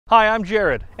Hi, I'm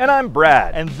Jared. And I'm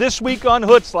Brad. And this week on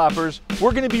Hood Slappers,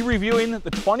 we're going to be reviewing the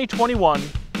 2021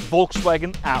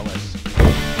 Volkswagen Atlas.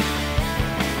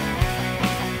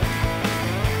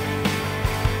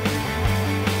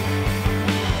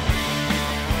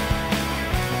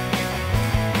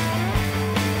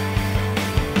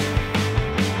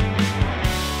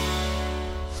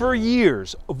 For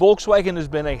years, Volkswagen has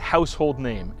been a household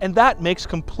name, and that makes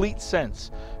complete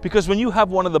sense because when you have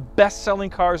one of the best-selling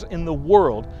cars in the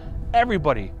world,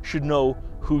 everybody should know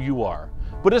who you are.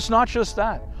 But it's not just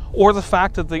that, or the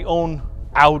fact that they own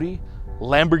Audi,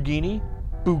 Lamborghini,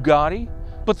 Bugatti,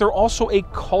 but they're also a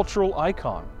cultural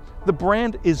icon. The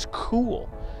brand is cool,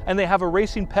 and they have a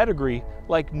racing pedigree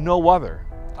like no other.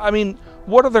 I mean,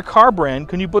 what other car brand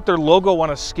can you put their logo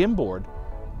on a skimboard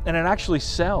and it actually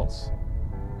sells?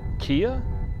 Kia?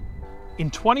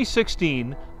 In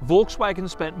 2016, Volkswagen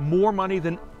spent more money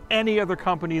than any other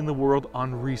company in the world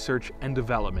on research and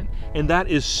development. And that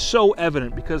is so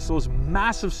evident because those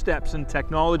massive steps in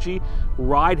technology,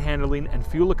 ride handling, and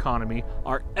fuel economy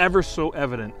are ever so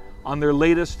evident on their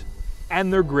latest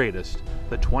and their greatest,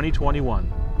 the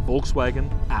 2021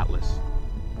 Volkswagen Atlas.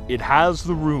 It has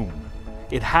the room,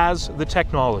 it has the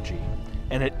technology,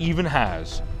 and it even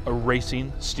has a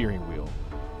racing steering wheel.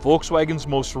 Volkswagen's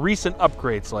most recent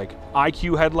upgrades like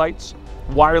IQ headlights,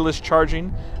 wireless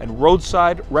charging, and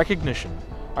roadside recognition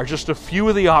are just a few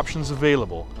of the options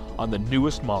available on the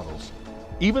newest models.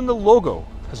 Even the logo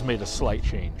has made a slight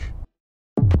change.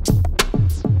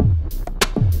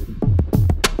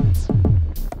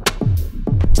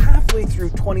 Halfway through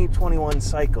 2021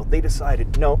 cycle, they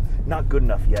decided, no, not good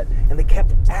enough yet. And they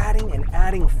kept adding and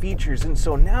adding features. And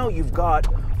so now you've got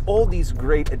all these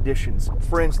great additions.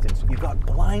 For instance, you've got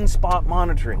blind spot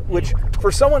monitoring, which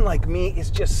for someone like me is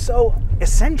just so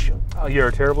essential. Oh, you're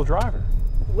a terrible driver.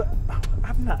 Well,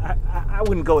 I'm not, I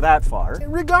wouldn't go that far.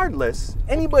 Regardless,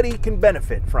 anybody can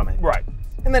benefit from it. Right.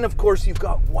 And then of course you've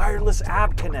got wireless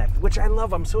app connect, which I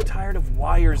love. I'm so tired of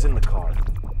wires in the car.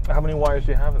 How many wires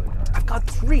do you have in the car? I've got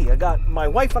 3. I got my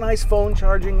wife and I's phone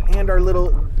charging and our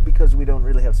little, because we don't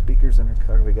really have speakers in our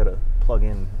car, we gotta plug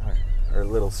in our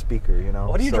little speaker, you know.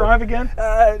 What do you drive again?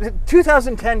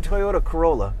 2010 Toyota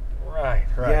Corolla. Right.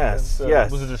 Yes, yes.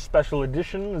 Was it a special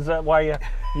edition? Is that why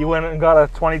you went and got a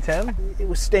 2010? It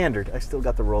was standard. I still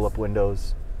got the roll-up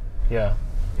windows. Yeah.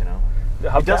 You know.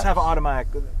 It does have automatic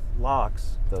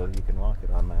locks, though you can lock it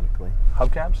automatically.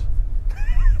 Hubcaps?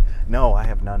 No, I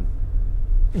have none.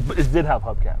 But it did have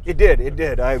hubcaps. It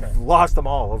did. I've lost them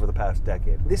all over the past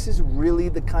decade. This is really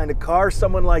the kind of car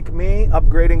someone like me,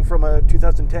 upgrading from a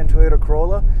 2010 Toyota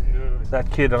Corolla. That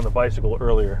kid on the bicycle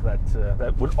earlier,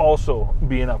 that would also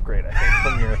be an upgrade, I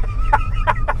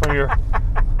think, from your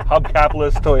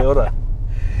hubcapless Toyota.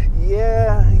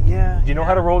 Yeah. Do you know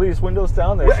how to roll these windows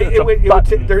down? There's a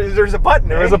button. There's a button.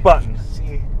 There's a button.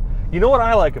 See. You know what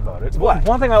I like about it? What?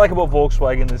 One thing I like about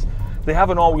Volkswagen is they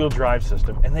have an all-wheel drive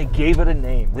system, and they gave it a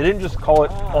name. They didn't just call it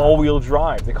all-wheel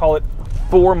drive. They call it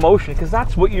 4Motion, because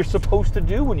that's what you're supposed to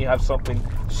do when you have something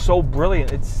so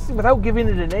brilliant. It's without giving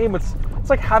it a name. It's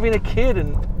like having a kid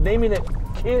and naming it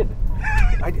Kid.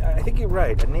 I think you're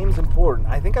right. A name's important.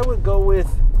 I think I would go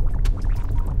with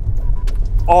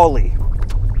Ollie,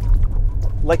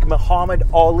 like Muhammad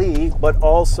Ali, but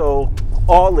also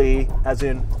Ollie, as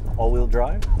in all-wheel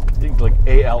drive. Like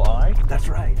A-L-I? That's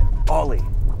right, Ollie.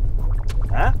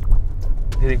 Huh?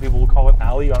 Do you think people will call it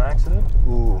Ali on accident?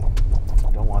 Ooh,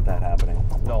 don't want that happening.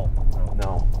 No.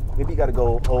 Maybe you got to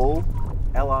go O,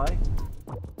 L-I.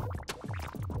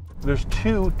 There's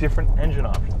 2 different engine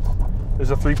options.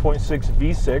 There's a 3.6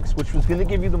 V6, which was going to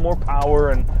give you the more power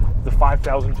and the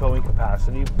 5,000 towing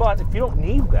capacity. But if you don't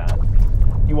need that,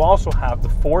 you also have the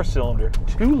 4-cylinder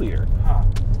 2-liter.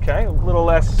 Okay, a little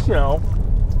less,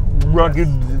 rugged,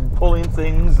 pulling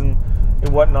things and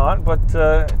whatnot, but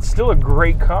it's still a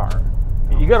great car.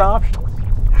 You got options.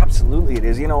 Absolutely it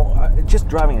is. Just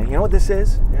driving it, you know what this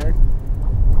is, Jared?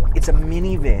 It's a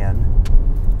minivan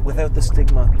without the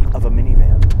stigma of a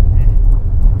minivan.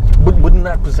 But wouldn't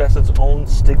that possess its own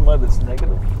stigma that's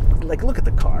negative? Like, look at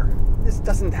the car. This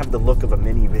doesn't have the look of a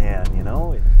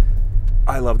minivan,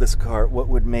 I love this car. What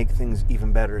would make things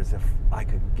even better is if I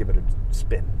could give it a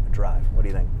spin, a drive. What do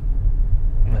you think?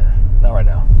 Not right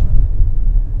now.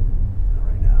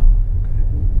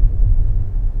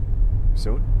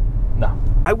 Soon? No.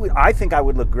 I think I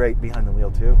would look great behind the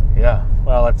wheel too. Yeah.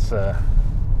 Well, that's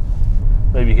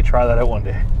maybe you could try that out one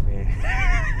day.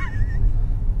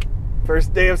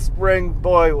 First day of spring,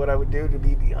 boy, what I would do to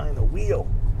be behind the wheel.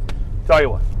 Tell you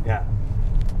what. Yeah.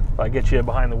 If I get you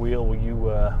behind the wheel, will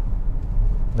you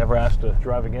never ask to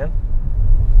drive again?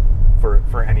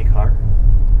 For any car?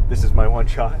 This is my one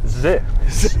shot. This is it.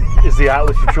 Is the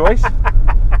Atlas your choice?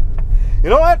 You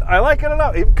know what? I like it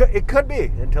enough. It could be.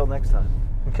 Until next time.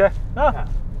 Okay. Oh. Yeah.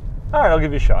 All right, I'll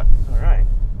give you a shot. All right.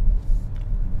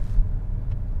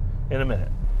 In a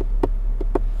minute.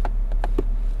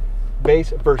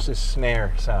 Bass versus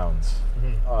snare sounds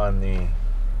on the,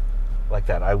 like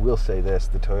that. I will say this,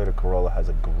 the Toyota Corolla has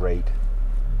a great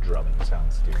drumming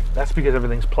sound steering. That's because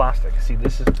everything's plastic. See,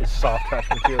 this is soft touch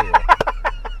material.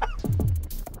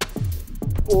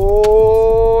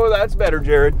 Oh, that's better,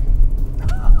 Jared.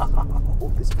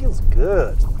 Oh, this feels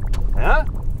good. Huh?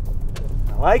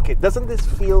 I like it. Doesn't this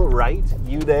feel right?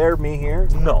 You there, me here?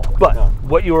 No, but No.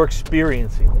 what you're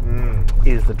experiencing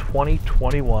is the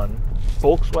 2021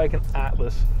 Volkswagen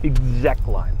Atlas exec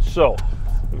line. So,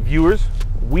 viewers,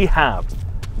 we have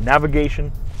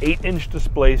navigation, 8-inch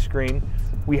display screen.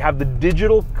 We have the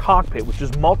digital cockpit, which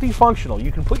is multifunctional.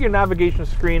 You can put your navigation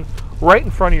screen right in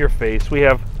front of your face. We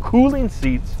have cooling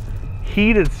seats,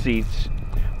 heated seats.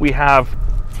 We have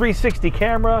 360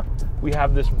 camera. We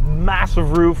have this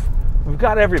massive roof. We've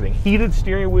got everything. Heated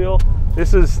steering wheel.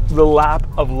 This is the lap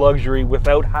of luxury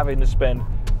without having to spend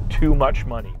too much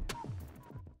money.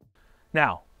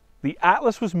 Now, the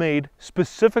Atlas was made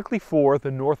specifically for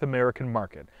the North American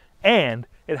market, and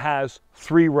it has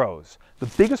 3 rows. The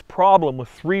biggest problem with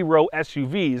 3-row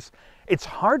SUVs, it's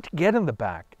hard to get in the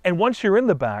back, and once you're in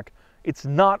the back, it's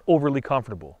not overly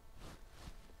comfortable.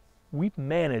 We've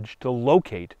managed to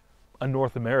locate a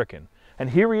North American, and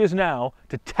here he is now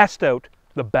to test out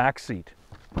the back seat.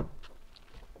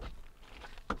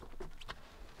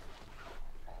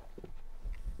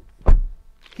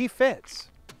 He fits.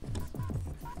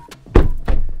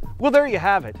 Well, there you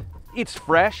have it. It's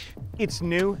fresh, it's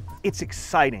new, it's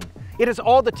exciting. It has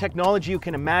all the technology you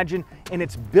can imagine, and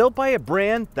it's built by a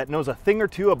brand that knows a thing or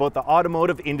two about the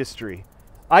automotive industry.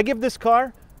 I give this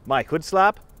car my hood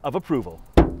slap of approval.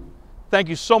 Thank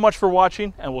you so much for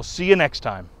watching, and we'll see you next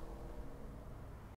time.